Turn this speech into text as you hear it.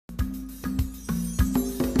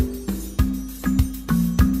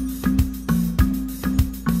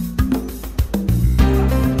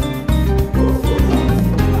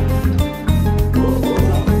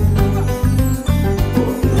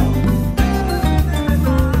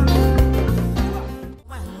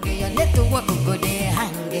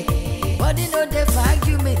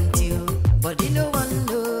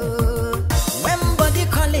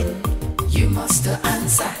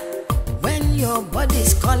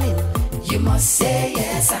calling, you must say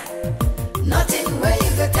yes, sir. Nothing where you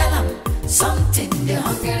go tell them, something they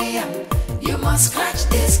hungry am. You must scratch,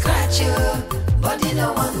 they scratch you, body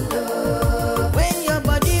no one know. When your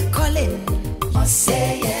body calling, must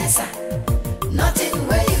say yes, sir. Nothing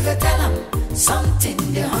where you go tell them, something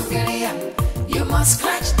they hungry am. You must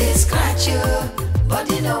scratch, they scratch you,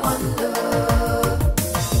 body no one know.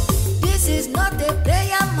 This is not a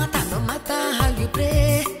prayer matter, no matter how you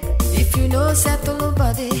pray. If you know settle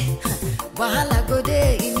nobody, wahala go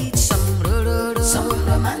there, you need some some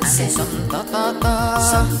romance, some ta-ta-ta,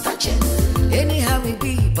 some touching. Anyhow we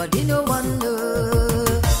be, body no one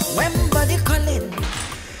know. When body calling.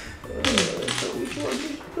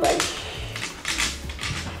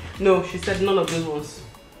 No, she said none of those ones.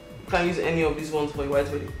 You can't use any of these ones for your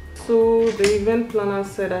white wedding. So the event planner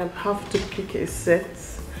said I have to pick a set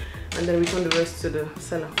and then return the rest to the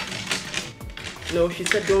seller. No, she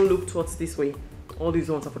said don't look towards this way. All these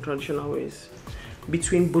ones are for traditional ways.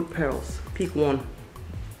 Between both pearls, pick one.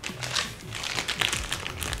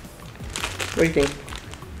 What do you think?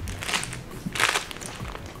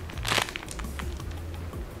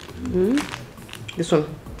 This one?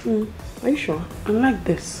 Are you sure? I like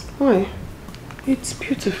this. Why? It's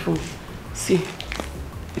beautiful. See,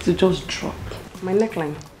 it will just drop. My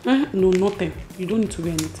neckline? No, nothing. You don't need to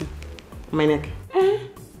wear anything. My neck?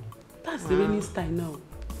 That's the wedding style now.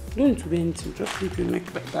 You don't need to wear anything. Just leave your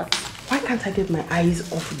neck like that. Why can't I get my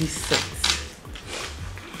eyes off this set?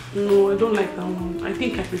 No, I don't like that one. I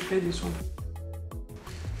think I prefer this one.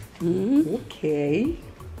 Okay.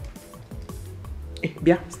 Hey,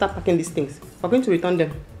 Bia, start packing these things. We're going to return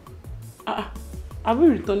them. Are we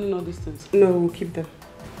returning all these things? No, we'll keep them.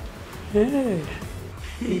 Hey.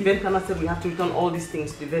 The event planner said we have to return all these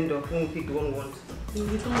things to the vendor when we pick the one we want. You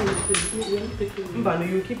return all these things. We are not taking them. But no,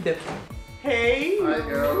 you keep them. Hey! Hi,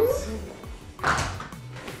 girls.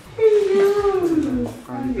 Hello.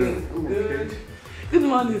 How are you doing? Good. Good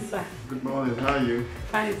morning, sir. Good morning. How are you?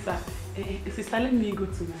 Fine, sir. Sister, let me go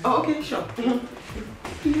to my... Oh, okay, sure.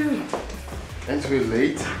 Aren't we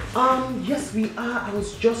late? Yes, we are. I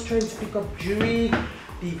was just trying to pick up jewelry.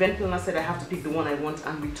 The event planner said I have to pick the one I want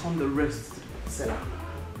and return the rest to the seller.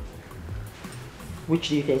 Which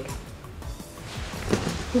do you think?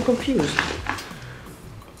 I'm confused.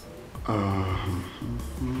 I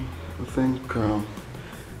think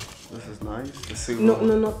this is nice. The silver.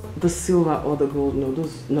 No, not the silver or the gold.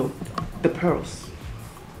 No, the pearls.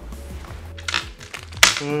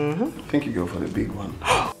 I think you go for the big one.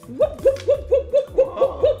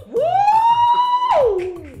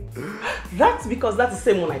 That's because that's the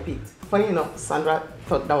same one I picked. Funny enough, Sandra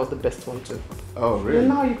thought that was the best one too. Oh, really? And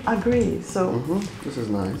now you agree, so... This is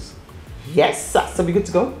nice. Yes, sir. So we good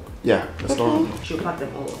to go? Yeah, that's all. She'll pack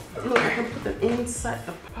them all. Look, I can put them inside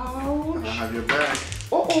the pouch. I have your bag.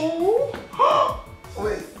 Oh!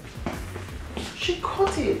 Wait. She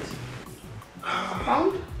caught it.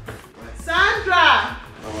 Found? Sandra!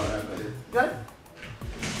 Oh, I have it. Got it?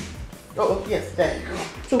 Oh, yes, there you go.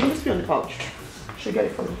 So we'll just be on the couch. She'll get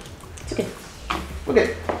it for me. It's okay. We're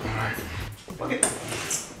good. Alright. Okay.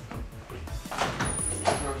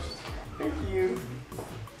 Thank you.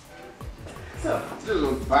 So, this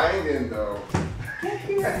looks banging though.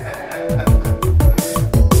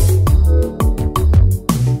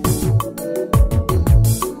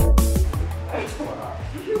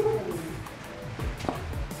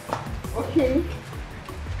 okay.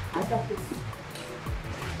 I got this.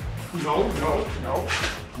 No.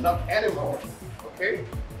 Not anymore. Okay?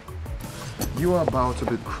 You are about to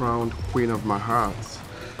be crowned queen of my heart.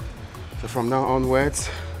 So from now onwards,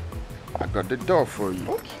 I got the door for you.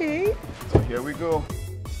 Okay. So here we go.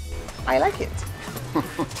 I like it.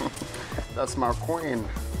 That's my queen.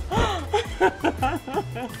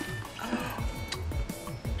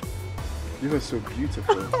 You are so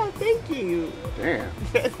beautiful. Oh, thank you. Damn.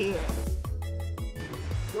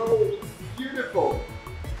 So beautiful.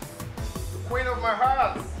 The queen of my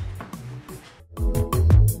heart.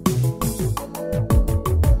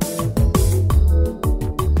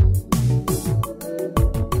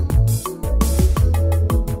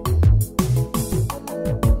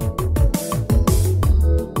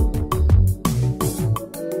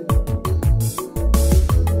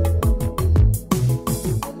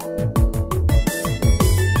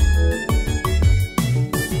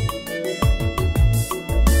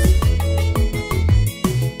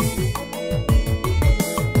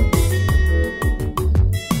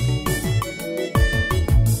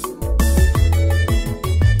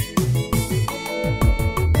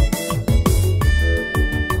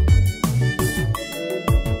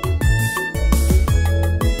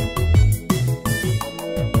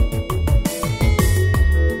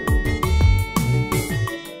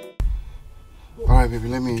 baby,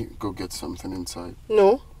 let me go get something inside.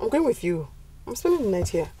 No, I'm going with you. I'm spending the night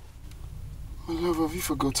here. My love, have you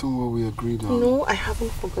forgotten what we agreed on? No, I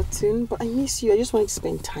haven't forgotten, but I miss you. I just wanted to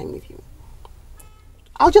spend time with you.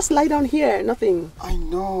 I'll just lie down here, nothing. I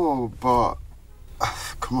know, but...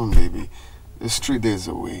 Come on, baby. It's 3 days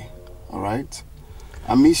away, alright?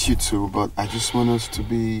 I miss you too, but I just want us to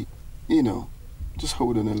be, you know, just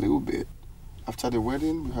hold on a little bit. After the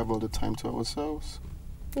wedding, we have all the time to ourselves.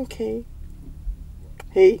 Okay.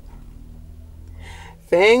 Hey.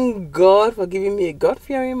 Thank God for giving me a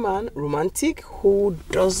God-fearing man, romantic, who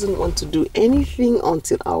doesn't want to do anything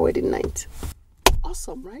until our wedding night.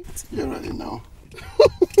 Awesome, right? You're ready now.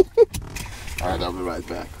 Alright, I'll be right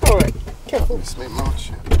back. Alright, careful. Miss me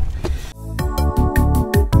much.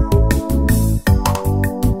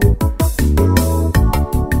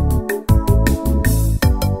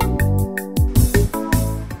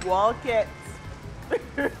 Walk it.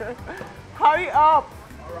 Hurry up.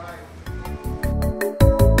 Alright.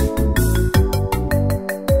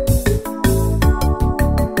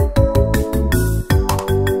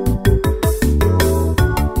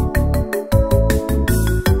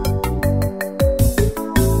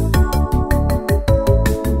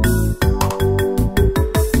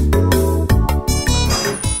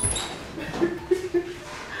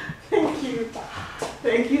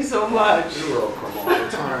 Thank you so much. You're welcome all the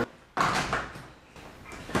time.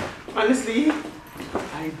 Honestly,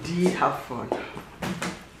 I did have fun.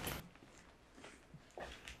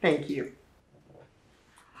 Thank you.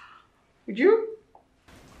 Would you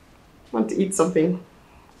want to eat something?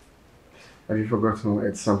 Have you forgotten to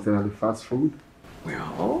eat something at the fast food?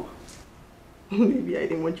 Well, maybe I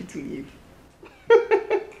didn't want you to leave.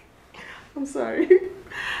 I'm sorry.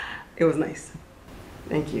 It was nice.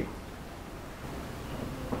 Thank you.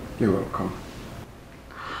 You're welcome.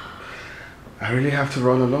 I really have to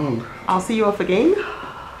run along. I'll see you off again.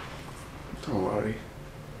 Don't worry.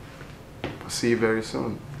 I'll see you very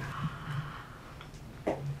soon.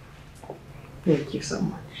 Thank you so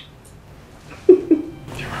much.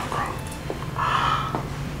 You're welcome.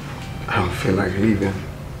 I don't feel like leaving,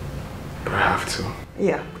 but I have to.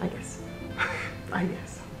 Yeah, I guess. I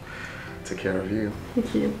guess. Take care of you.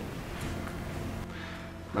 Thank you.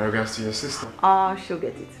 My regards to your sister. She'll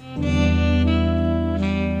get it.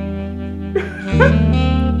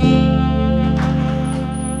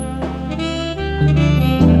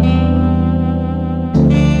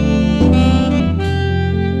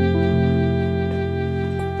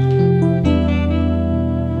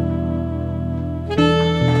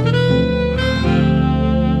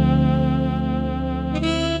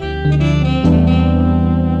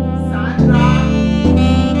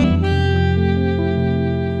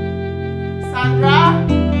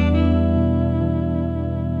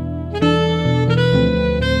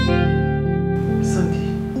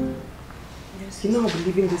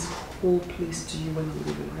 Giving this whole place to you when I'm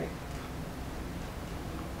leaving, right?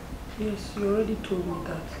 Yes, you already told me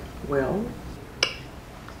that. Well,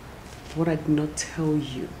 what I did not tell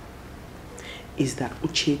you is that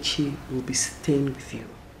Uchechi will be staying with you.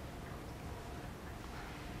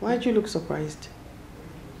 Why do you look surprised?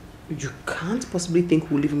 You can't possibly think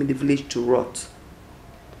we'll leave him in the village to rot.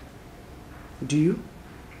 Do you?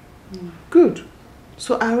 No. Good.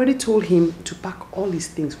 So I already told him to pack all his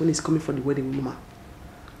things when he's coming for the wedding with Mama.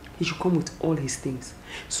 He should come with all his things.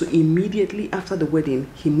 So immediately after the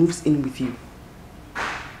wedding, he moves in with you.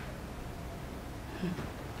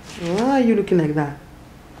 Why are you looking like that?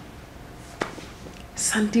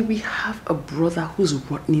 Sandy, we have a brother who's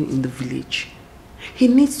rotting in the village. He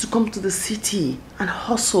needs to come to the city and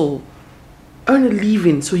hustle, earn a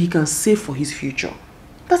living so he can save for his future.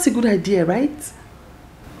 That's a good idea, right?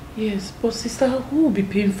 Yes, but sister, who will be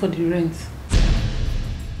paying for the rent?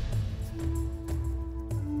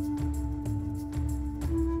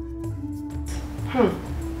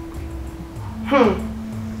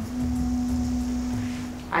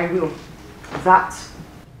 I will. That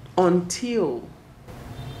until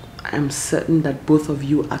I am certain that both of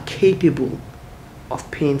you are capable of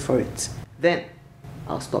paying for it. Then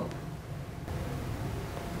I'll stop.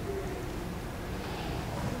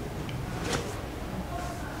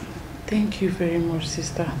 Thank you very much,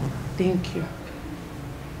 sister. Thank you.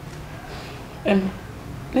 Let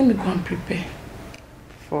me go and prepare.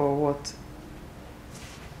 For what?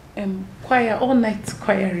 Choir, all night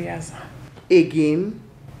choir rehearsal. Again?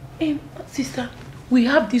 Sister, we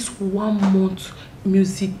have this 1 month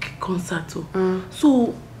music concert.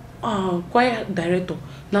 So, choir director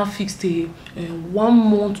now fixed a 1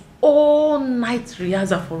 month all night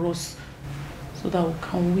rehearsal for us so that we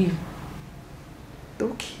can win.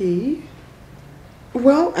 Okay.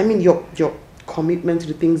 Well, I mean, your commitment to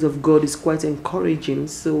the things of God is quite encouraging,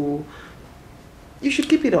 so you should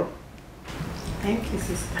keep it up. Thank you,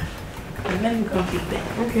 sister. And let me go with them.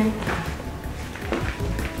 Okay.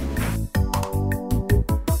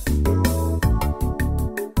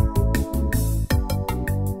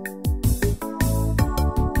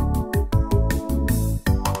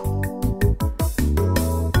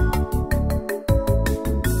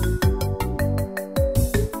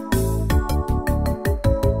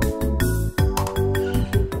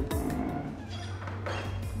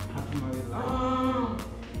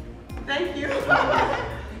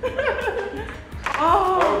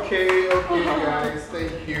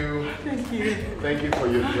 Thank you for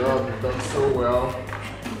your job. You've done so well.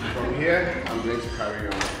 From here, I'm going to carry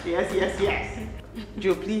on. Yes.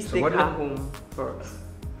 Joe, please take her home first.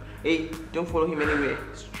 Hey, don't follow him anywhere.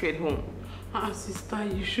 Straight home. Sister,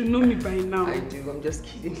 you should know me by now. I do. I'm just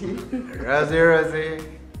kidding you. Rosie.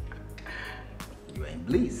 You are in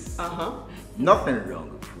bliss. Nothing wrong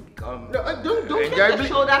with food. Come. No, don't get your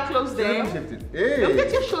shoulder close there. Hey. Don't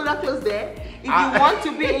get your shoulder close there. If you want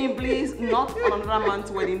to be in bliss, not on another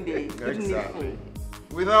man's wedding day. Exactly.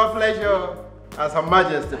 With our pleasure, as Her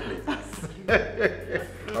Majesty, please.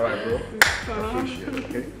 All right, bro. I appreciate it,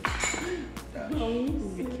 okay?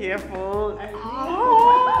 Be careful.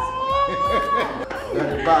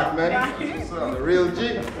 Very bad, man. So, the real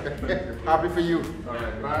G. Happy for you. All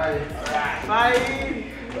right, bye.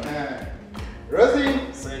 Bye. Rosie.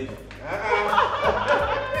 Safe.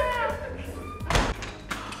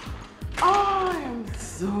 I am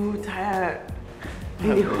so tired.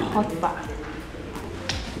 In a hot bath.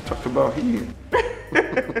 You talked about heat.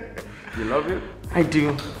 You love it? I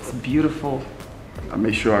do. It's beautiful. I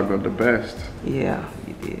made sure I got the best. Yeah,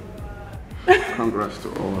 you did. Congrats to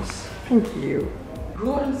us. Thank you.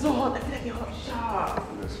 God, I'm so hot. I feel like a hot shower.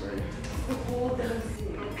 This way. The whole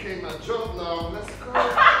dancing. Okay, my job now. Let's go.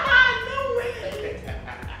 No way.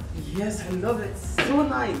 Yes, I love it. So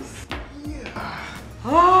nice. Yeah.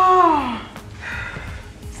 Oh.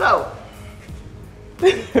 So,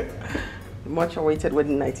 the much awaited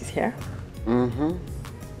wedding night is here.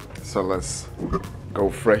 So let's go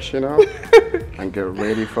freshen up and get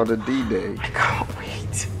ready for the D-Day. I can't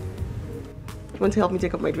wait. You want to help me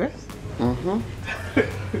take off my dress?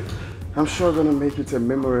 I'm sure gonna make it a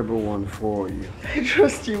memorable one for you. I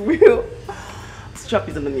trust you will. Strap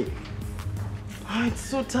is underneath. Oh, it's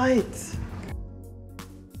so tight.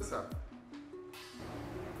 What's up?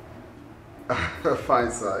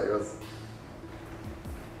 Fine, sir.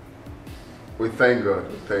 We thank God.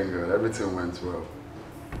 Everything went well.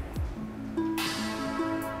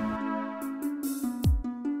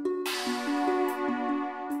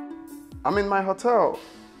 I'm in my hotel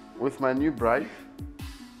with my new bride.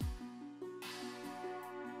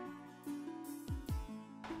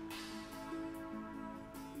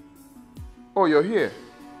 Oh, you're here?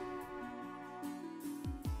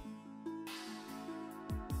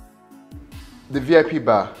 The VIP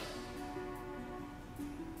bar.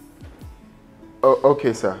 Oh,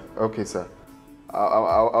 okay, sir. Okay, sir.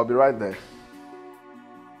 I'll be right there.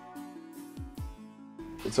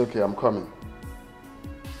 It's okay, I'm coming.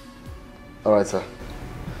 All right, sir.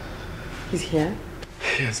 He's here?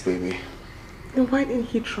 Yes, baby. Then why didn't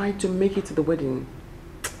he try to make it to the wedding?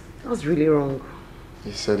 That was really wrong.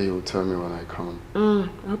 He said he would tell me when I come.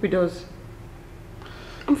 I hope he does.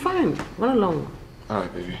 I'm fine. Run along. All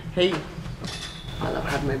right, baby. Hey, I'll have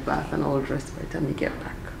had my bath and all dressed by the time you get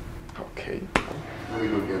back. Okay. Let me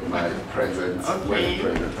go get my present. Okay. Wedding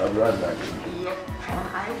present. I'll be right back. Yep. And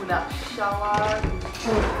I would have showered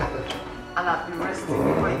and I've been resting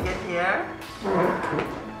before I get here.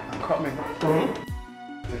 I'm coming.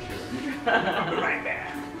 Take care of you. I'll be right there.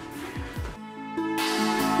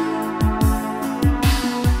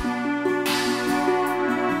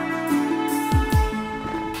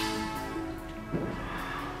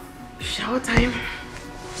 Shower time.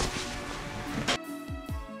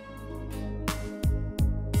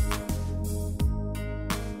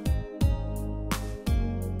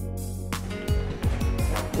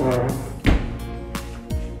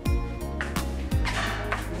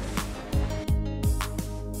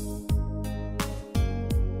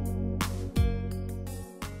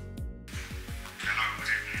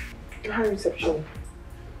 Hi, reception.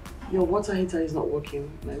 Your water heater is not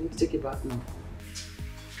working. I need to take it back now. Okay,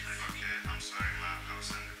 I'm sorry, ma'am. I'll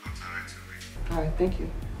send the photo right away. Alright, thank you.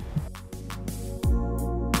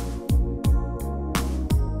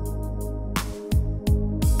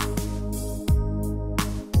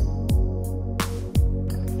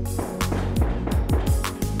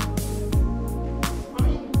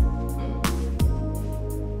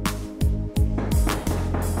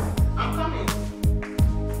 I'm coming.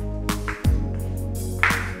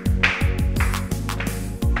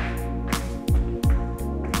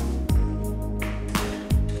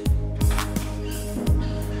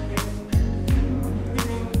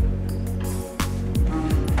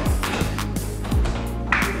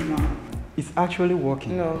 It's actually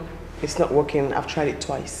working. No, it's not working. I've tried it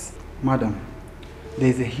twice. Madam,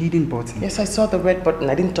 there's a hidden button. Yes, I saw the red button.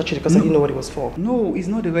 I didn't touch it because I didn't know what it was for. No, it's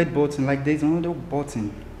not the red button. Like, there's another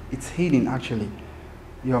button. It's hidden, actually.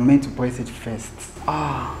 You are meant to press it first.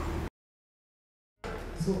 Ah.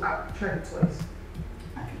 So I've tried it twice.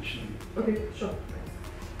 I can show you. Okay, sure.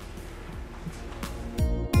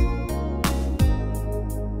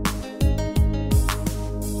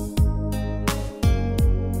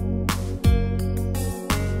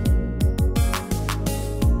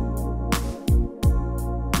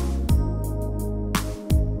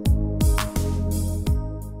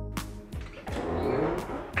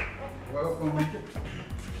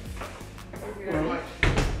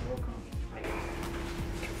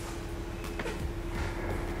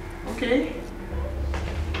 Okay.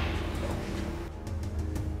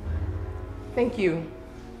 Thank you.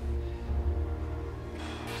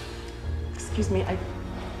 Excuse me, I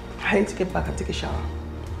need to get back and take a shower.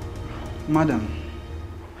 Madam,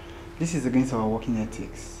 this is against our working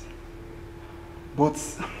ethics. But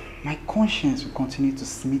my conscience will continue to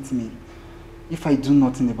smite me if I do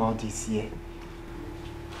nothing about this here.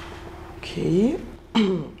 Okay.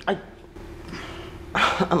 I'm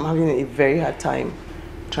having a very hard time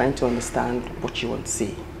trying to understand what you want to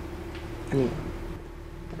say. I mean...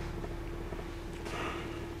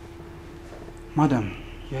 Madam,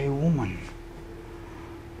 you're a woman.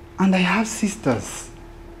 And I have sisters.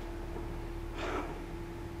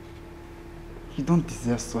 You don't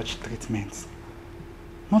deserve such treatment.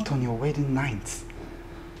 Not on your wedding night.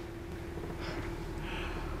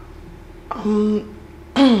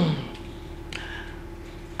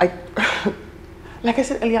 Like I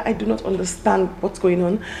said earlier, I do not understand what's going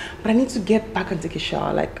on, but I need to get back and take a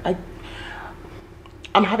shower.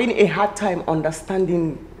 I'm having a hard time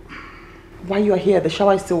understanding why you are here. The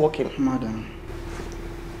shower is still working. Madam,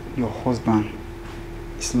 your husband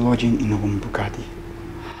is lodging in a Bugatti.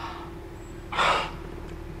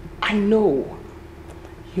 I know.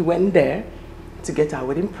 He went there to get our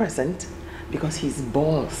wedding present because his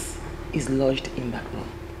boss is lodged in that room.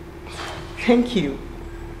 Thank you.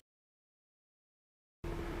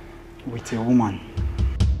 With a woman.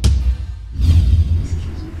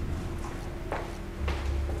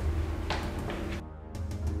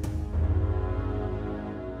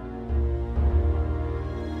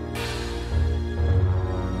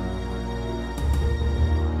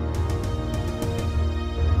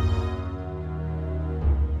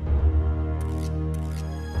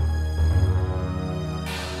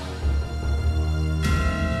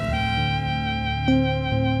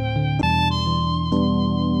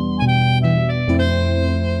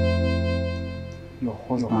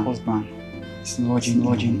 Your husband is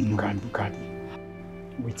lodging in Bugatti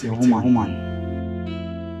with a woman.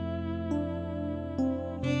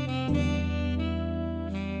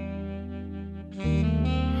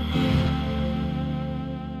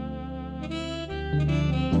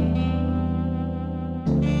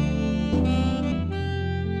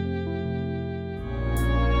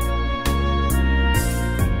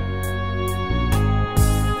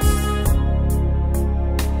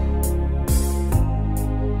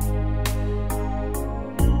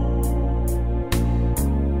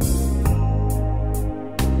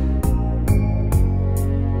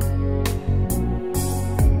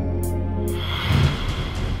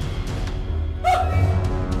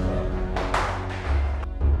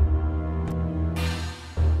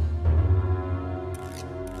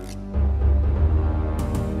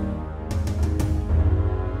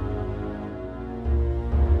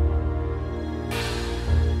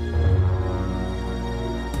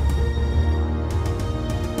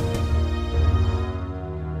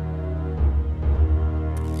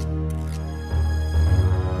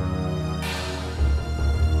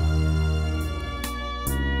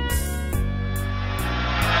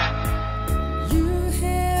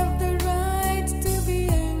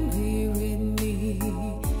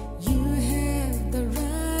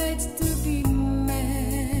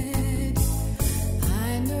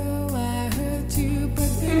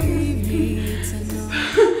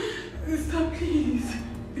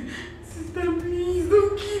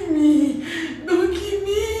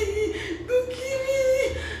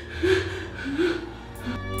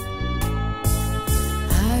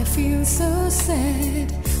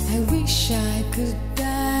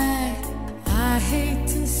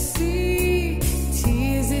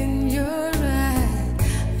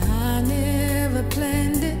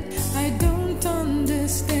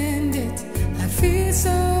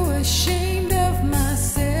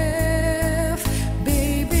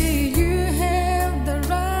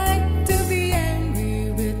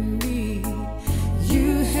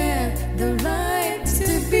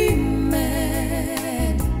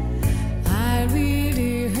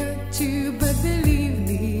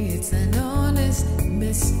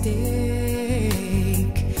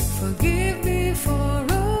 mistake. Forgive me for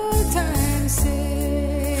all time's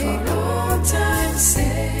sake. For all time's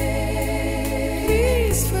sake.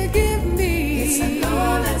 Please forgive me. It's an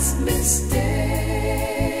honest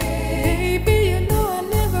mistake. Baby, you know I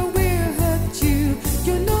never will hurt you.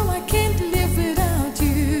 You know I can't live without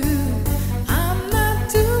you. I'm not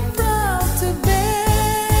too proud to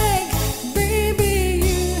beg. Baby,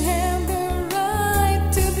 you have the right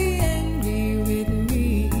to be angry with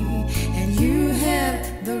me. And you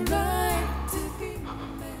have the right to be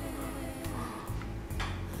mad.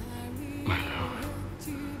 I really want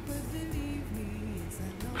you, but believe me, it's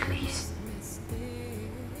an Please. mistake.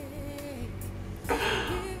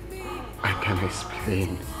 I can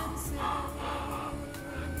explain.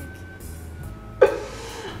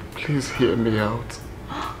 Please hear me out.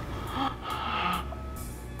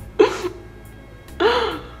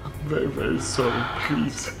 I'm very, very sorry.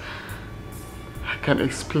 Please. I can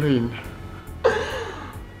explain.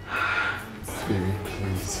 Baby,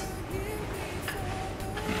 please.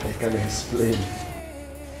 I can explain.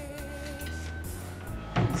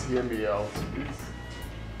 Please hear me out, please.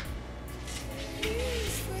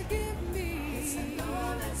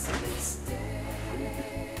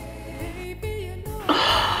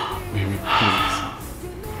 Baby, please.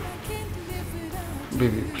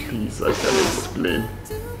 Baby, please, I can explain.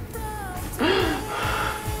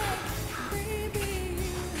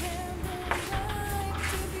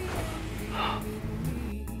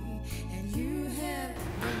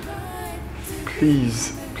 Please,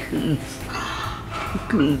 please,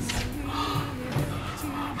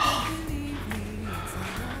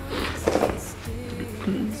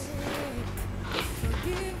 please.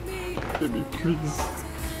 Baby, please.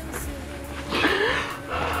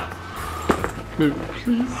 Baby,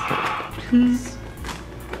 please. Please.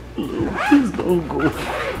 No, please don't go.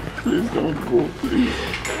 Please don't go, please.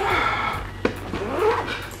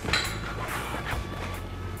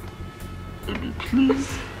 Baby, please.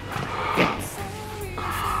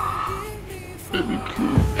 Baby,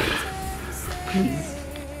 please. Please.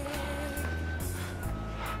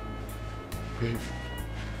 Baby.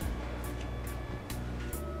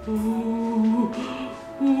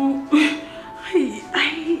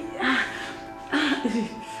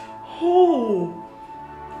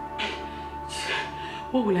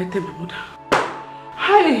 What will I tell my mother?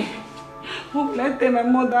 Hi! What will I tell my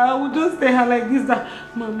mother? I will just tell her like this that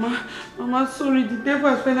Mama, sorry, the devil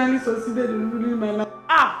has finally succeeded in ruling my life.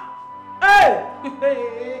 Hey!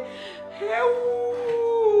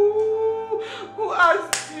 Who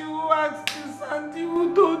asked you? Who asked you, Sandy?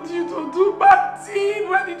 Who told you to do bad thing?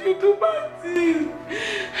 Why did you do bad thing?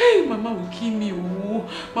 Hey, Mama will kill me, oh.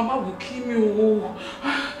 Mama will kill me, oh.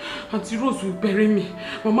 Auntie Rose will bury me.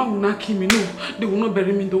 Mama will not kill me. No, they will not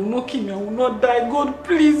bury me. They will not kill me. I will not die. God,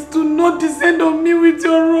 please do not descend on me with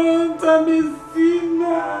your wrath. I'm a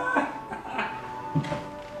sinner.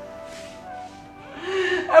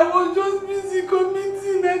 I was just busy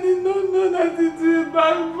committing. I did not know that it will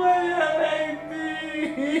backfire like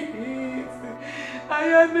this. I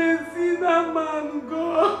am a sinner, man,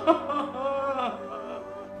 God.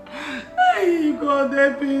 Hey, God,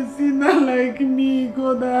 help a sinner like me.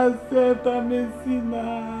 God, accept I'm a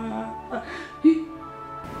sinner.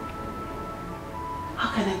 How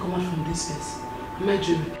can I come out from this mess? Am I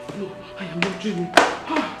dreaming? No, I am not dreaming.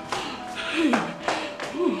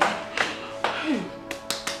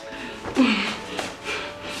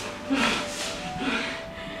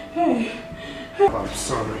 I'm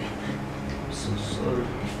sorry. I'm so sorry.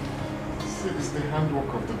 It's the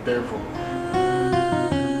handwork of the devil.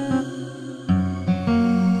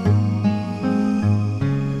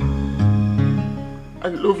 I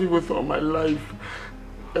love you with all my life.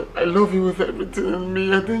 I love you with everything in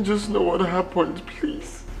me. I didn't just know what happened.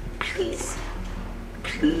 Please. Please.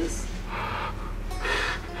 Please.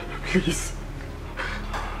 Please.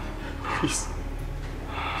 Please.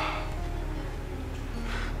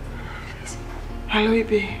 Hello,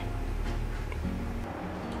 Ibe.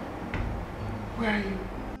 Where are you?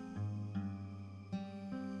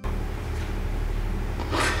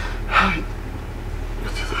 Hi.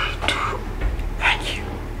 What did I do? Thank you.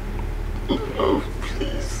 No,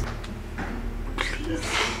 please. Please.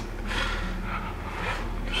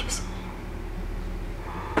 Please.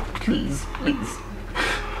 Please, please.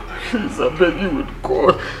 Please, I beg you with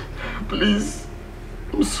God. Please.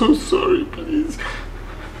 I'm so sorry, please.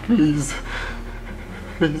 Please.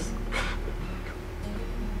 Please.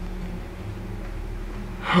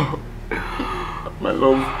 Oh, my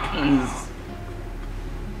love, please.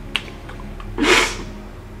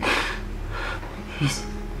 Please.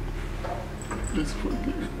 Please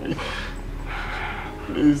forgive me.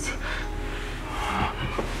 please.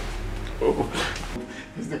 Oh,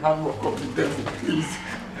 it's the handwork of the devil. Please,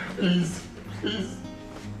 please, please,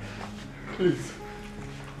 please,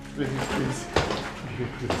 please, please,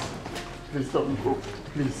 please, please don't go.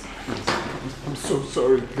 Please, please. I'm so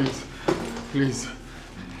sorry. Please, please,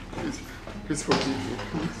 please, please forgive me.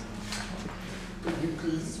 Please,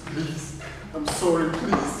 please, please. I'm sorry.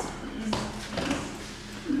 Please,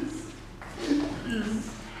 please, please,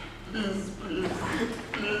 please, please,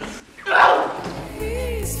 please.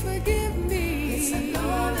 Please forgive me. It's an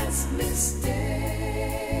honest mistake.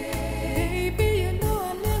 Baby, you know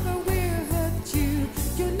I never will hurt you.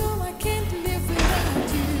 You know I can't live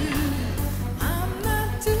without you. I'm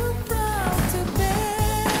not too proud to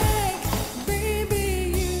beg. Baby,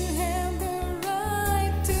 you have the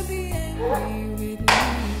right to be angry with me.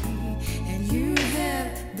 And you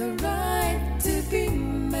have the right to be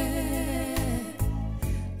mad.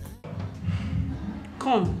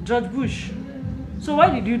 Come, Judge Bush. So why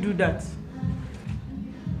did you do that?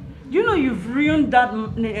 You know you've ruined that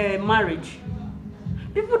marriage.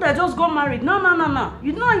 People that just got married, no.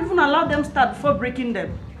 You don't even allow them start before breaking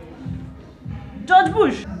them. Judge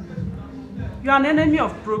Bush, you are an enemy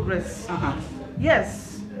of progress.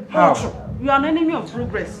 Yes. How? You are an enemy of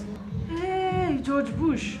progress. Hey, Judge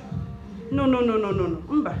Bush. No.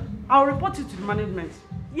 Mba, I'll report you to the management.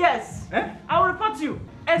 Yes. I'll report you.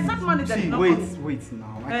 Except manager. See, wait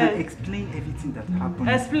now. I can explain everything that happened.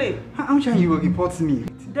 Explain. I'm sure you will report me.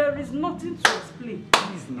 There is nothing to explain.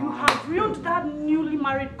 Please, no. You have ruined that newly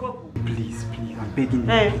married couple. Please, I'm begging you,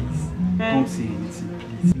 please. Don't say anything,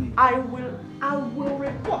 please. I will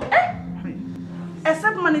report.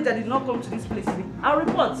 Except manager did not come to this place. I'll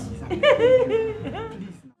report. Please.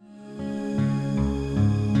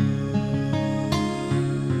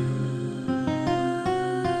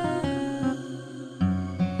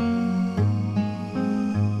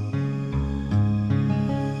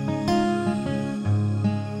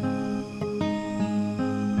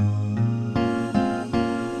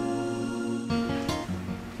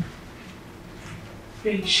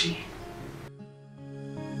 Where is she?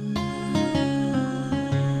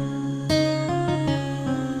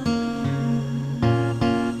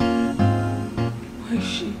 Where is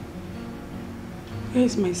she? Where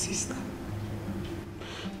is my sister?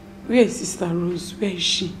 Where is Sister Rose? Where is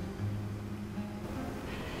she?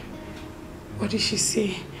 What did she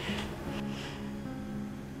say?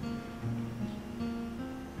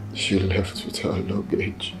 She left with her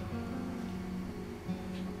luggage.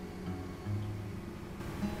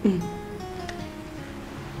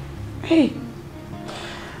 Hey,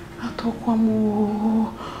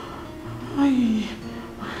 Atokwamo. Ay.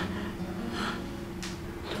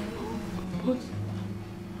 But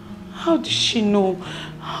how did she know?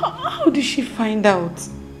 How did she find out?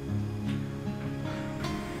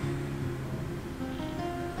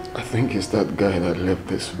 I think it's that guy that left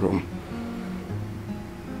this room.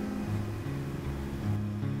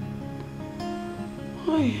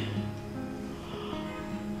 Ay.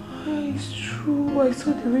 It's true. I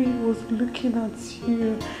saw the way he was looking at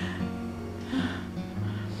you.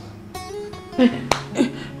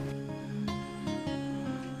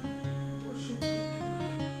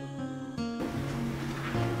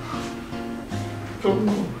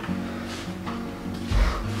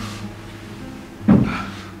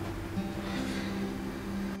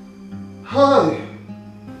 Hi.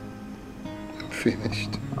 I'm finished.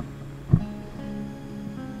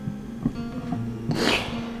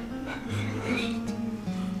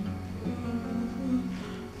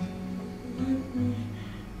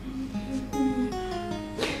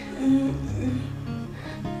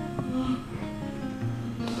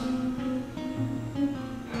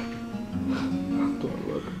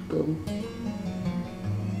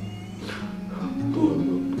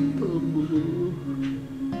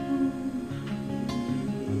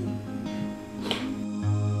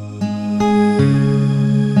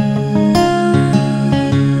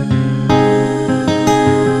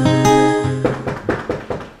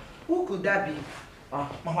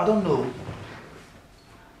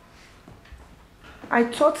 I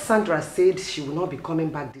thought Sandra said she will not be coming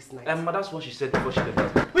back this night. That's what she said before she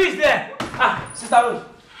left us. Who is there? Sister Rose.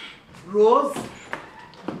 Rose?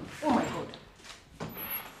 Oh my God.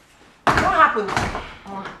 What happened?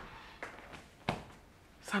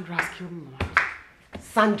 Sandra has killed me,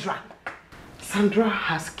 Mama. Sandra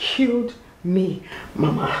has killed me,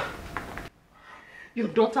 Mama. Your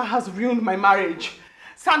daughter has ruined my marriage.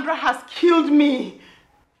 Sandra has killed me.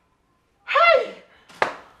 Hey!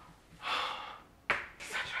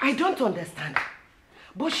 I don't understand.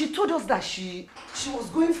 But she told us that she was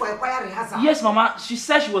going for a choir rehearsal. Yes, Mama. She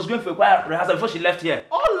said she was going for a choir rehearsal before she left here.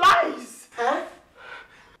 All lies! Huh?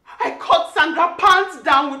 I caught Sandra pants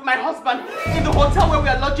down with my husband in the hotel where we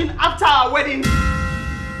are lodging after our wedding.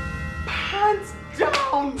 Pants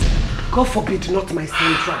down! God forbid, not my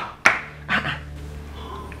Sandra.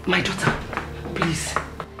 My daughter, please.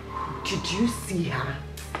 Did you see her?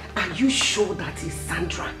 Are you sure that is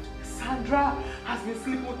Sandra? Sandra has been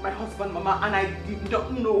sleeping with my husband, Mama, and I did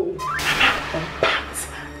not know. Pants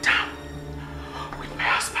down with my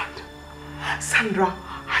husband. Sandra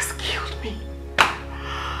has killed me.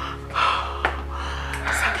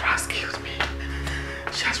 Sandra has killed me.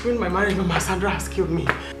 She has ruined my marriage, Mama. Sandra has killed me.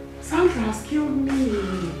 Sandra has killed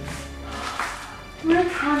me.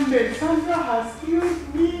 Red-handed, Sandra has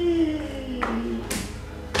killed me.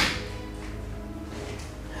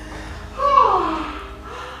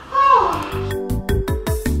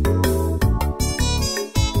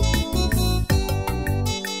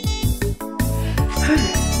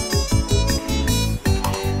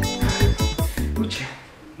 Uche,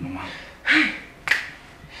 Mama.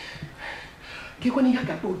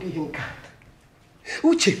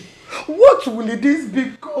 Uche, what will this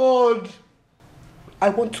be called? I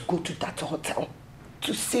want to go to that hotel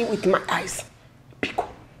to see with my eyes. Pico,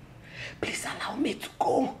 please allow me to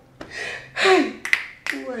go. Hey,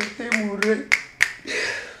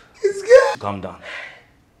 Calm down.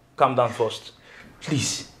 Calm down first.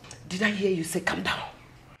 Please. Did I hear you say calm down?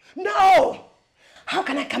 No! How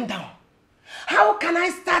can I calm down? How can I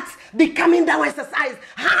start the calming down exercise?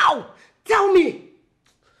 How? Tell me.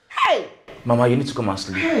 Hey! Mama, you need to come and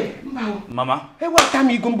sleep. Hey, Mama. Mama. Hey, what time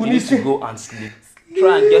you going to need to go and sleep.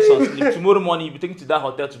 Try and get some sleep. Tomorrow morning, you'll be taken to that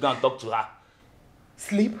hotel to go and talk to her.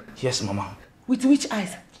 Sleep? Yes, Mama. With which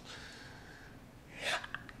eyes?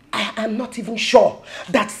 I am not even sure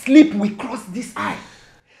that sleep will cross this eye.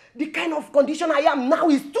 The kind of condition I am now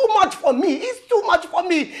is too much for me. It's too much for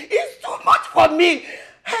me. It's too much for me.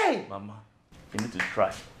 Hey! Mama, you need to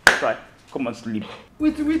try. Try. Come and sleep.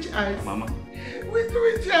 With which eyes? Mama. With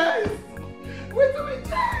which eyes? With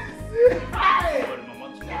which eyes? Hey!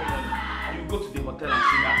 Mama, tomorrow morning, you go to the hotel and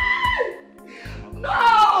see her.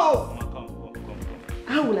 No! Mama, come.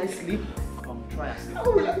 How will I sleep? Come, try and sleep.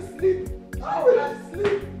 How will I sleep? How will I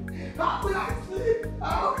sleep? How will I sleep?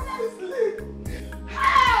 How will I sleep?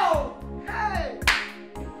 How? Hey!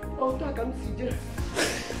 Oh, I can see you.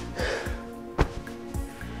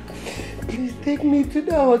 Please take me to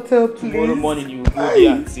the hotel, please. Tomorrow morning you will go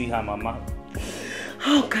there and see her, Mama.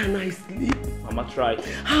 How can I sleep? Mama, try.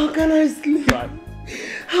 How can I sleep? Try.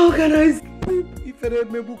 How can I sleep? If I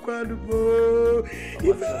remember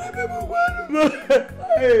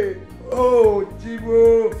Hey! Oh,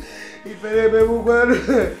 Chibo! If I remember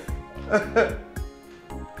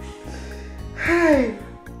Hey!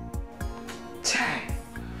 Chai!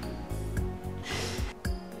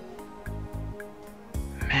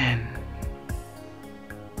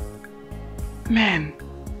 Man.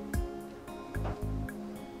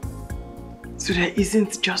 So there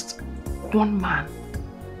isn't just one man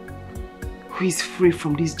who is free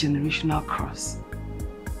from this generational curse.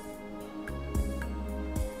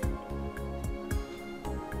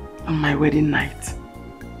 On my wedding night,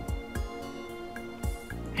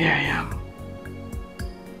 here I am,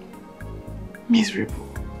 miserable.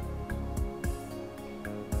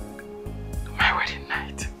 On my wedding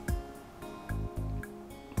night.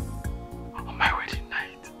 On my wedding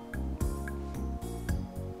night.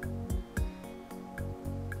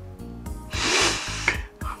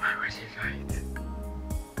 On my wedding night.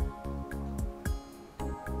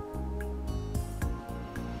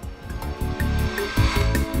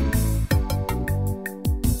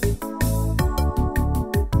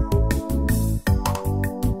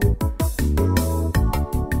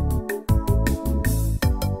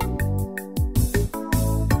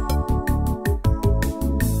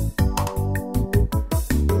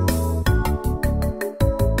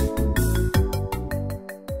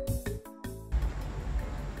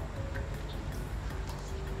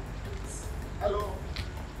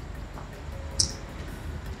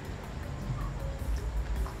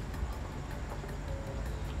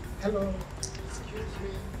 Hello. Excuse me.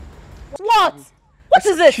 What? What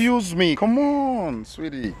is this? Excuse me. Come on,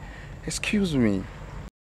 sweetie. Excuse me.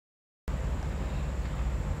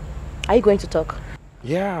 Are you going to talk?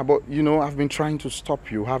 Yeah, but you know, I've been trying to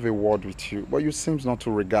stop you, have a word with you, but you seem not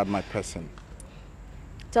to regard my person.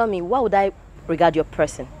 Tell me, why would I regard your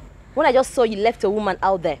person? When I just saw you left a woman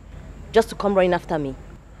out there just to come running after me.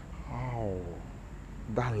 Oh,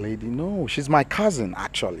 that lady, no, she's my cousin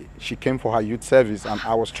actually. She came for her youth service and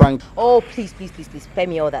I was trying to... Oh, please, please, please, please, spare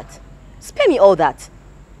me all that. Spare me all that.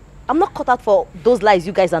 I'm not cut out for those lies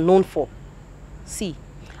you guys are known for. See,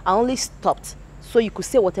 I only stopped so you could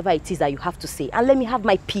say whatever it is that you have to say and let me have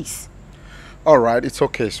my peace. All right, it's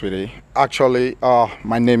okay, sweetie. Actually,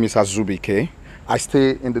 my name is Azubike. I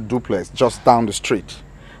stay in the duplex just down the street.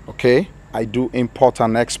 Okay? I do import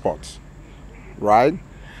and export. Right?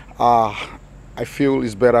 I feel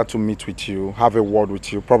it's better to meet with you, have a word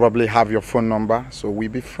with you, probably have your phone number so we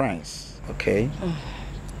be friends. Okay?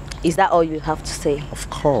 Is that all you have to say? Of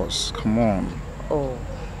course. Come on. Oh.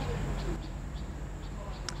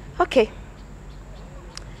 Okay.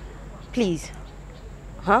 Please.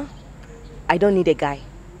 Huh? I don't need a guy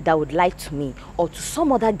that would lie to me or to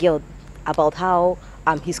some other girl about how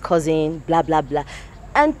I'm his cousin, blah, blah, blah.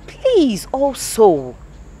 And please also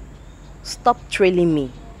stop trailing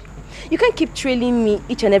me. You can't keep trailing me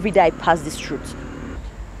each and every day I pass this route.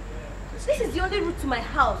 This is the only route to my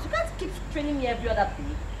house. You can't keep trailing me every other day.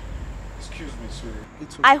 Excuse me, sweetie.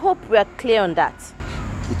 It's okay. I hope we are clear on that.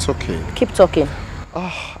 It's okay. Keep talking.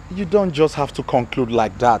 You don't just have to conclude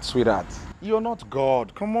like that, sweetheart. You're not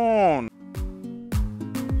God. Come on.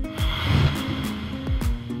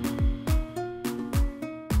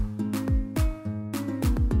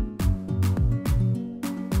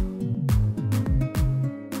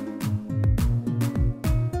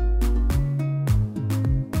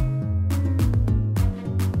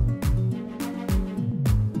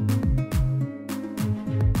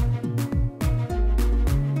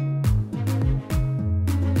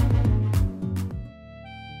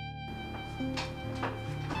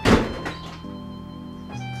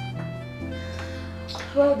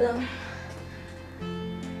 Well done.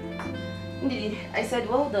 I said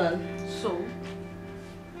well done. So?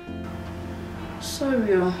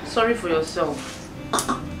 Sorry, sorry for yourself.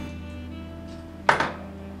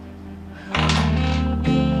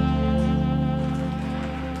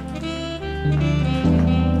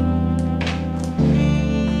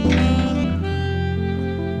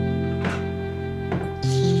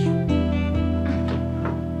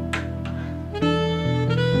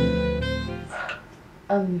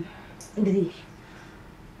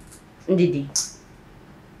 Ndidi,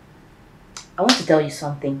 I want to tell you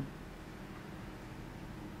something.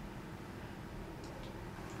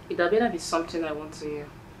 It had better be something I want to hear.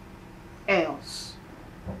 Else,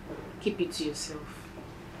 keep it to yourself.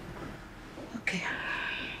 Okay.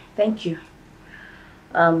 Thank you.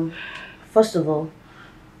 First of all,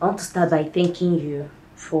 I want to start by thanking you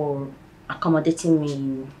for accommodating me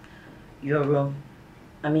in your room.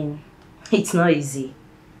 I mean, it's not easy.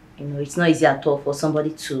 You know, it's not easy at all for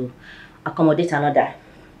somebody to accommodate another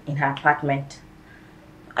in her apartment.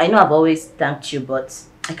 I know I've always thanked you, but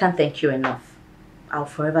I can't thank you enough. I'll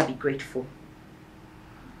forever be grateful.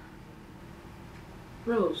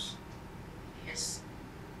 Rose. Yes.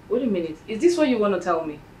 Wait a minute. Is this what you want to tell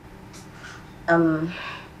me?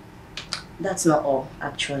 That's not all,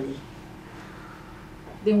 actually.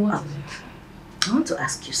 Then what is it? I want to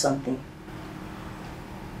ask you something.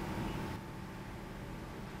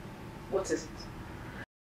 What is it?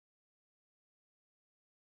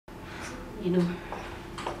 You know,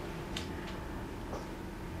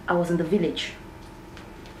 I was in the village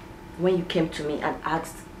when you came to me and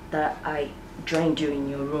asked that I joined you in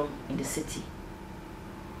your room in the city.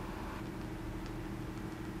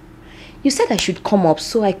 You said I should come up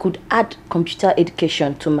so I could add computer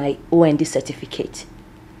education to my OND certificate,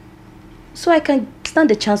 so I can stand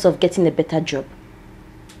the chance of getting a better job.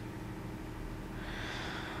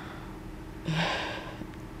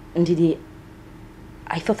 Ndidi,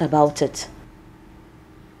 I thought about it.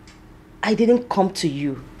 I didn't come to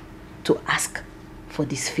you to ask for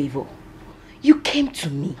this favor. You came to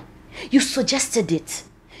me. You suggested it.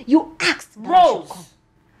 You asked. Rose,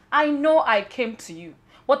 I know I came to you,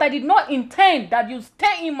 but I did not intend that you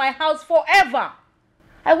stay in my house forever.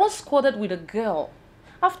 I was squatted with a girl.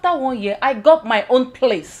 After 1 year, I got my own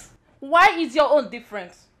place. Why is your own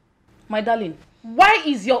different? My darling, why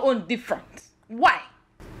is your own different? Why?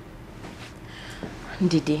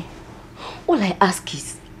 Ndidi, all I ask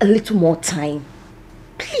is a little more time.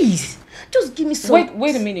 Please, just give me some...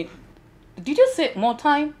 Wait a minute. Did you say more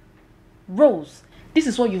time? Rose, this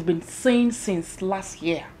is what you've been saying since last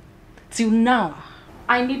year. Till now,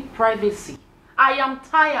 I need privacy. I am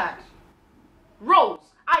tired. Rose,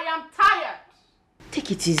 I am tired. Take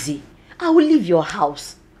it easy. I will leave your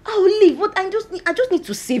house. I will leave, but I just need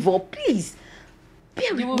to save up, please.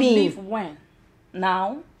 Bear with me. You will leave when?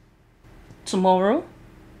 Now? Tomorrow?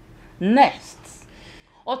 Next?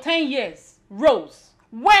 Or 10 years? Rose,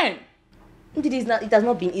 when? It has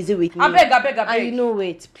not been easy with me. I beg. And you know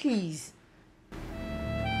it, please.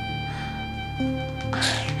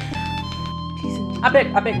 Please,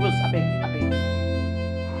 Abeg, Rose, abeg.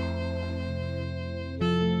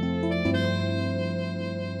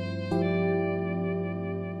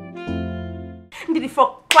 Ndidi,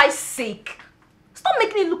 for Christ's sake, stop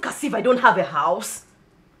making it look as if I don't have a house.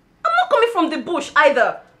 I'm not coming from the bush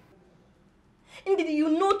either. Ndidi, you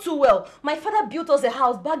know too well, my father built us a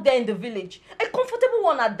house back there in the village. A comfortable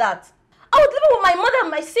one at that. I was living with my mother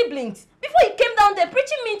and my siblings before he came down there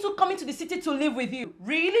preaching me into coming to the city to live with you.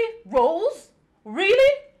 Really, Rose?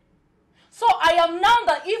 Really? So I am now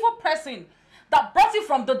the evil person that brought you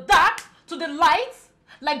from the dark to the light?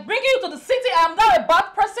 Like bringing you to the city, I am now a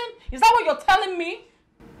bad person? Is that what you're telling me?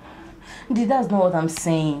 Ndidi, that's not what I'm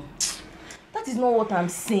saying. That is not what I'm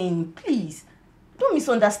saying. Please, don't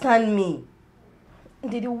misunderstand me.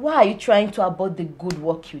 Ndidi, why are you trying to abort the good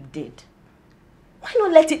work you did? Why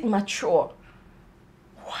not let it mature?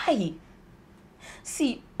 Why?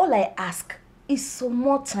 See, all I ask is some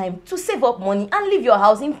more time to save up money and leave your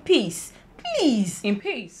house in peace. Please. In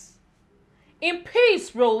peace? In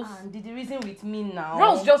peace, Rose. And did you reason with me now?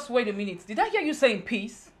 Rose, just wait a minute. Did I hear you say in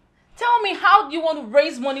peace? Tell me, how do you want to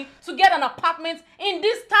raise money to get an apartment in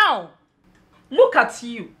this town? Look at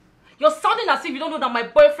you. You're sounding as if you don't know that my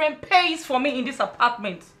boyfriend pays for me in this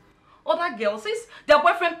apartment. Other girls, their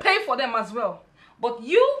boyfriend pays for them as well. But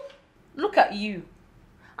you, look at you.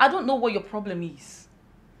 I don't know what your problem is.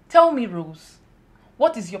 Tell me, Rose,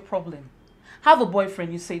 what is your problem? Have a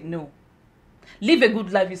boyfriend, you say no. Live a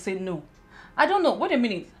good life, you say no. I don't know. Wait a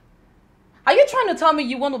minute. Are you trying to tell me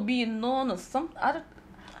you want to be a nun or something?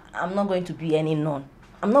 I'm not going to be any nun.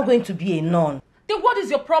 I'm not going to be a nun. Then what is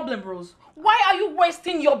your problem, Rose? Why are you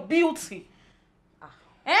wasting your beauty?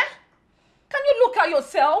 Eh? Can you look at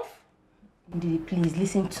yourself? Ndidi, please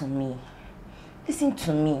listen to me. Listen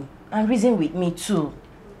to me and reason with me too.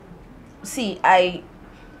 See, I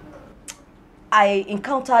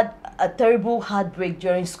encountered a terrible heartbreak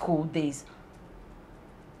during school days.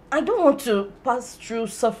 I don't want to pass through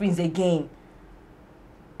sufferings again.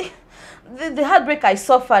 The heartbreak I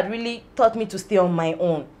suffered really taught me to stay on my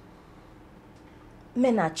own.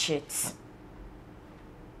 Men are cheats.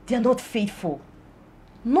 They are not faithful.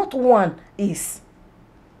 Not one is.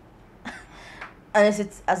 And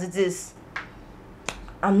as it is,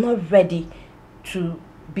 I'm not ready to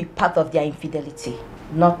be part of their infidelity.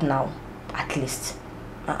 Not now, at least.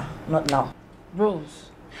 Not now.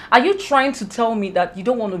 Rose, are you trying to tell me that you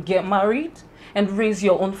don't want to get married and raise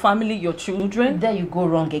your own family, your children? There you go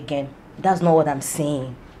wrong again. That's not what I'm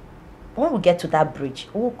saying. When we get to that bridge,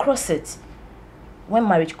 we'll cross it. When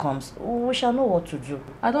marriage comes, we shall know what to do.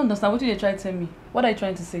 I don't understand. What did you try to tell me? What are you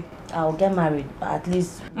trying to say? I'll get married, at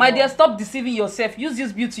least... My dear, stop deceiving yourself. Use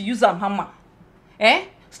this beauty, use a hammer. Eh?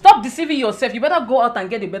 Stop deceiving yourself. You better go out and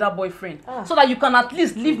get a better boyfriend. So that you can at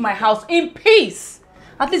least leave my house in peace.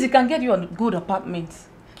 At least he can get you a good apartment.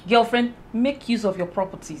 Girlfriend, make use of your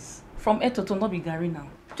properties. From Etiko, not be Gary now.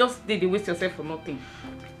 Just did waste yourself for nothing.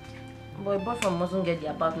 But a boyfriend mustn't get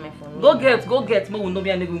the apartment for me. Go get. Mo will not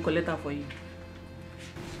be able to collect them for you.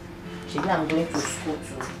 Maybe I'm going to school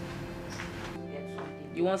too.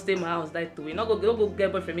 You want to stay in my house that way. Not go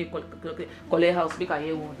get boyfriend me collect house make I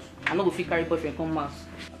hear one. I'm not go fit carry boyfriend come house.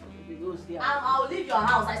 I'll leave your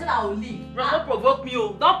house. I said I'll leave. Bro, don't provoke me,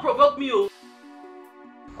 oh. Don't provoke me, oh.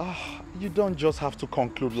 You don't just have to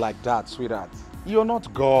conclude like that, sweetheart. You're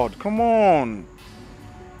not God. Come on.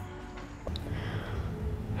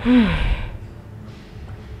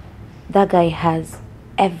 That guy has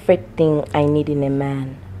everything I need in a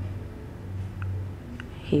man.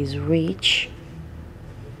 He's rich.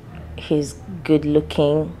 He's good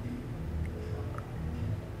looking.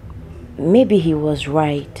 Maybe he was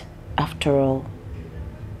right after all.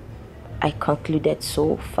 I concluded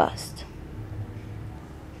so fast.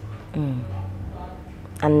 And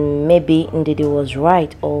maybe Ndidi was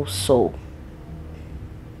right also.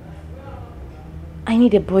 I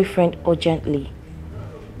need a boyfriend urgently.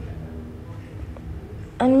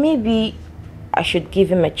 And maybe I should give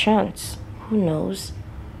him a chance. Who knows?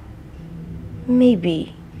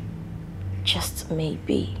 Maybe. Just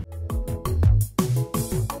maybe.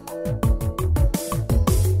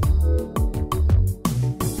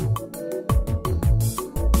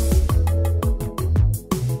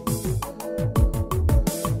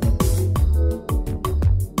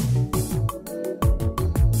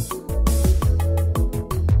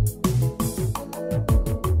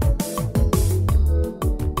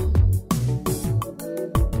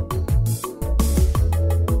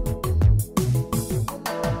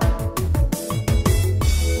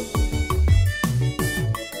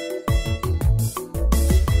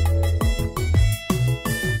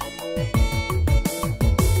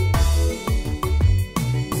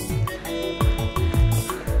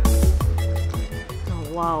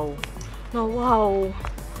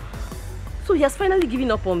 So he has finally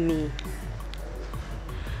given up on me.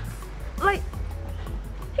 Like,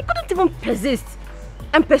 he couldn't even persist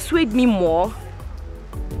and persuade me more.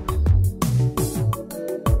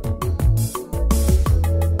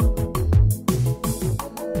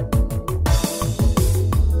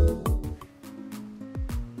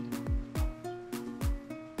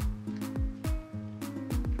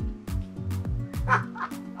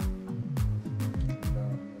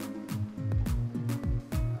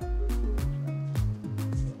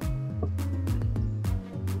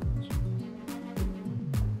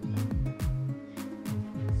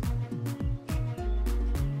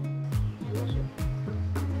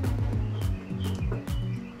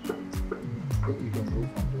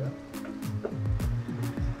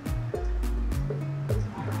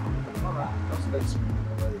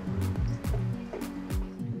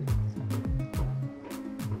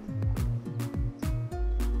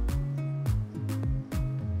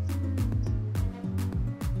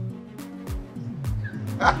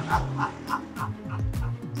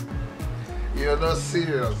 You're not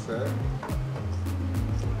serious, eh?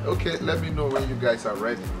 Okay, let me know when you guys are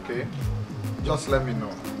ready, okay? Just let me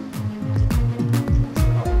know.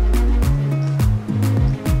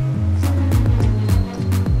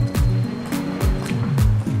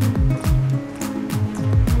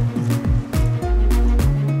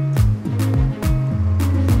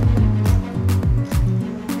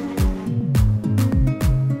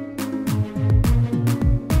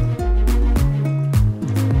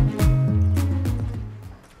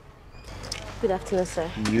 Good afternoon, sir.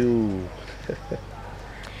 You.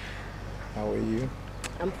 How are you?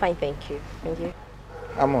 I'm fine, thank you. And you?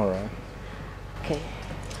 I'm alright. Okay.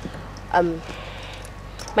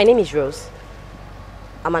 My name is Rose.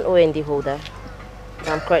 I'm an OND holder.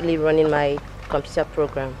 I'm currently running my computer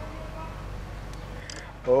program.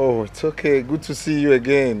 Oh, it's okay. Good to see you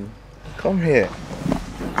again. Come here.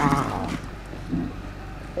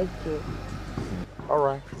 Thank you.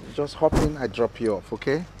 Alright. Just hop in, I drop you off,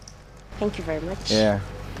 okay? Thank you very much. Yeah.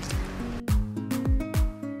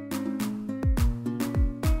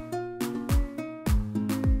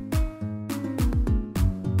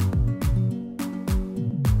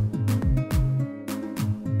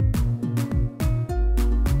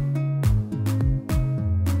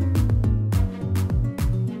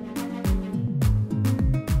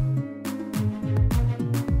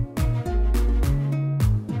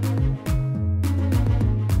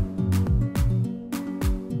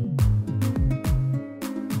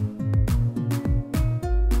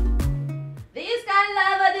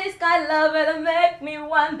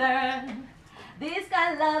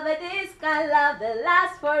 This kind of love that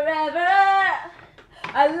lasts forever.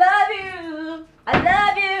 I love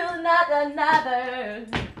you, not another.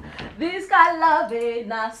 This kind of love is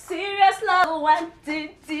not serious love. One, two,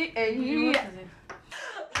 three, I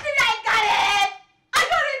got it!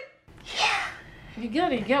 Yeah! You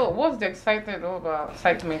get it, girl. What's the excitement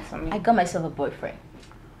to me? I got myself a boyfriend.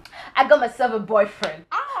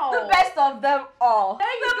 Ow! The best of them all. There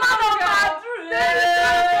you go, girl.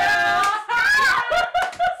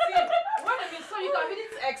 So you can be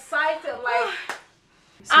excited, like.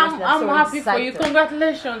 I'm happy for you.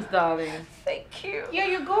 Congratulations, darling. Thank you. Here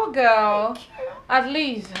you go, girl. Thank you. At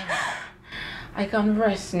least I can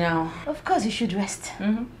rest now. Of course, you should rest.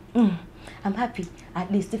 I'm happy. At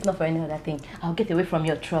least, if not for any other thing, I'll get away from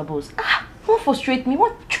your troubles. Won't frustrate me.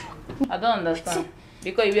 I don't understand.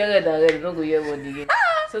 Because if you're red, don't go here what you get.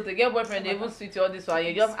 So to get boyfriend, they even sweet you all this while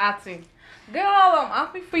you're just acting. Girl, I'm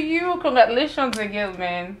happy for you. Congratulations again,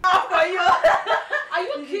 man. For you. Are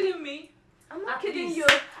you kidding me? I'm not kidding you.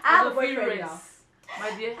 I have a boyfriend now.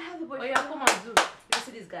 My dear. I have a boyfriend. Oh yeah, come and do. You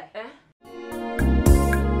see this guy?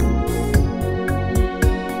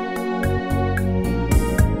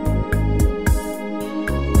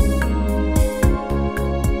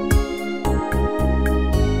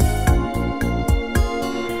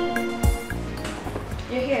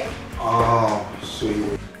 You're here. Oh,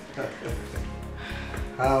 sweet.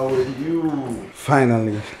 How are you?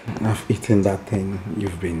 Finally, I've eaten that thing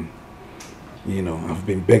you've been, I've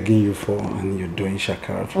been begging you for, and you're doing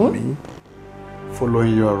shakara for me.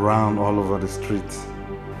 Following you around all over the streets.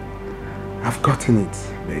 I've gotten it,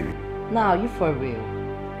 baby. Now, you for real?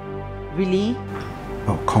 Really?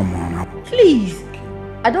 Oh, come on. Please!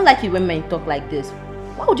 I don't like it when men talk like this.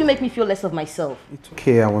 Why would you make me feel less of myself? It's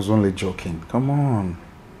okay, I was only joking. Come on.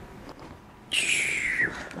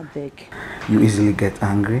 I beg. You easily get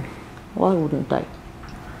angry? Why wouldn't I?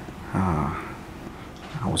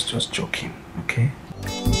 I was just joking, okay?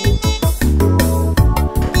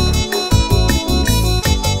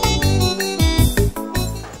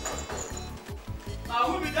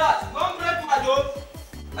 Who be that? Don't break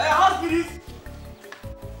this?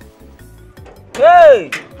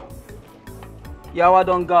 Hey! Yawa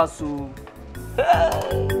don gas o.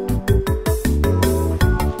 Hey!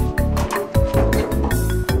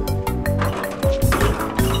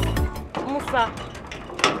 Musa,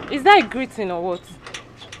 is that a greeting or what?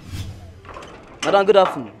 Madam, good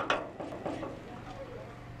afternoon.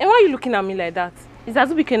 And why are you looking at me like that? Is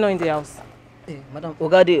Azubike not in the house? Hey, Madam,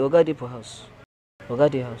 Ogade for house.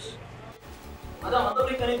 Ogade house. Madam, I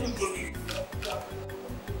don't make anything from you.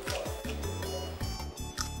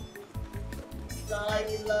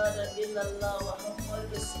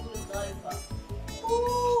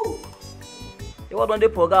 You want on the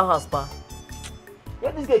Poga house, pa?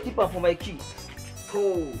 Where this guy keep up for my key?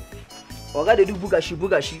 Oh, Oga they do bugashi.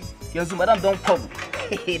 Yanzu, Madam don't come.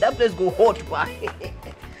 That place go hot, pa.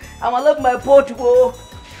 I'ma love my pot, bro.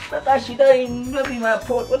 That she don't love my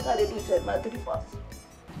pot. What can they do? Said my 3 pass.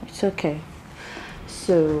 It's okay.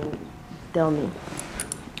 So, tell me,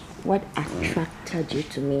 what attracted you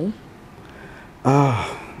to me?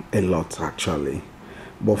 A lot actually.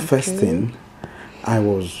 But first thing, I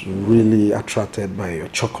was really attracted by your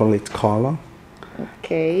chocolate color.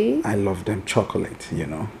 Okay. I love them chocolate, you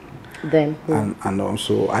know. Then and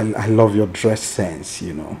also I love your dress sense,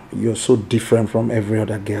 you know. You're so different from every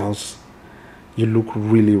other girls. You look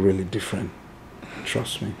really, really different.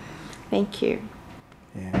 Trust me. Thank you.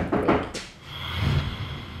 Yeah.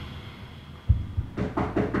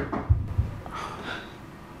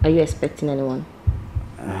 Are you expecting anyone?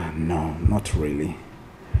 No, not really.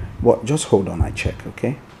 But just hold on, I check,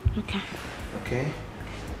 okay? Okay. Okay.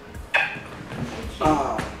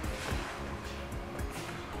 Oh,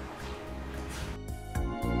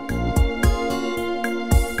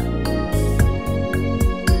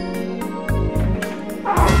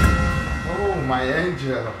 my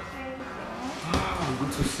angel.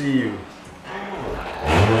 Good to see you.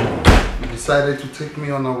 You decided to take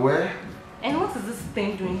me unaware? And what is this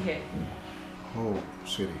thing doing here? Oh,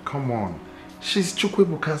 sweetie, come on. She's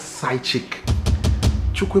Chukwebuka's side chick.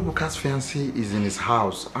 Chukwebuka's fiancé is in his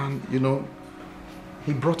house and, you know,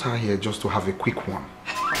 he brought her here just to have a quick one.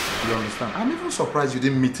 You understand? I'm even surprised you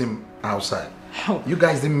didn't meet him outside. You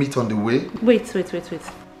guys didn't meet on the way? Wait.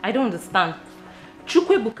 I don't understand.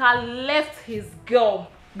 Chukwebuka left his girl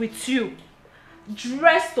with you,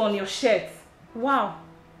 dressed on your shirt. Wow.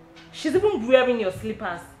 She's even wearing your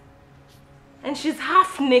slippers. And she's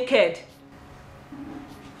half naked.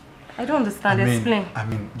 I don't understand. Explain. I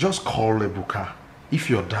mean, just call Ebuka. If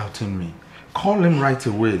you're doubting me, call him right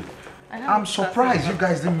away. I'm surprised you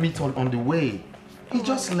guys didn't meet on the way. He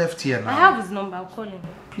just left here now. I have his number. I'll call him.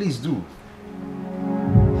 Please do.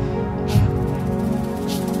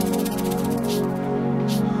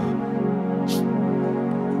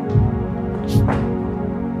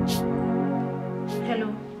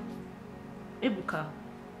 Hello. Ebuka.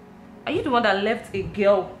 Are you the one that left a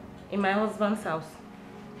girl in my husband's house?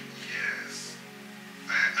 Yes.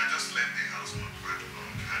 I just left the house not quite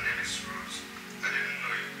long. Her name is Rose. I didn't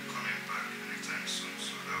know you'd be coming back anytime soon,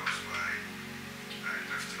 so that was why I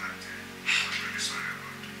left her there. I'm really sorry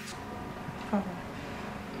about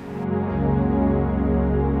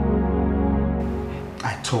it. I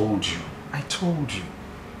told you.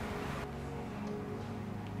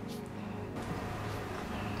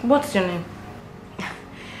 What's your name?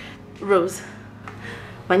 Rose.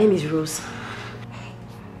 My name is Rose.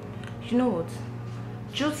 You know what?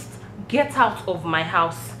 Just get out of my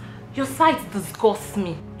house. Your sight disgusts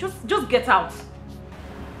me. Just get out.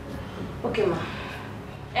 Okay, ma.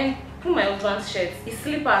 And pull my husband's shirt, his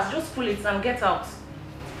slippers, just pull it and get out.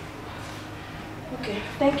 Okay,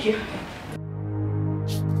 thank you.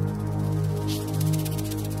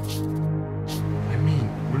 I mean,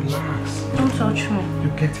 relax. Don't touch me.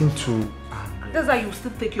 You're getting too angry. That's why you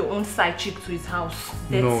still take your own side chick to his house.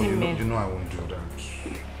 No, Dirty man. you know I won't do that.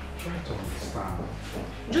 Try to understand.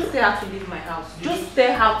 Just tell her to leave my house. Just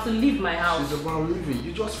tell her to leave my house. She's about leaving.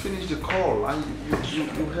 You just finished the call and you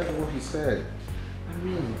heard what he said. I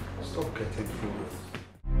mean, stop getting fooled.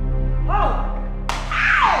 Oh!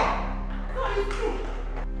 Ow! No, it's true.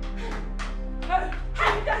 Hey!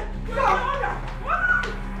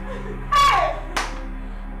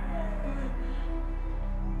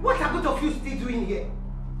 What are both of you still doing here?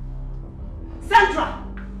 Sandra!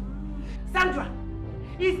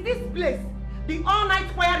 Is this place the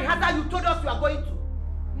all-night choir rehearsal you told us you are going to?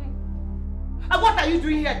 And what are you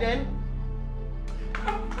doing here then?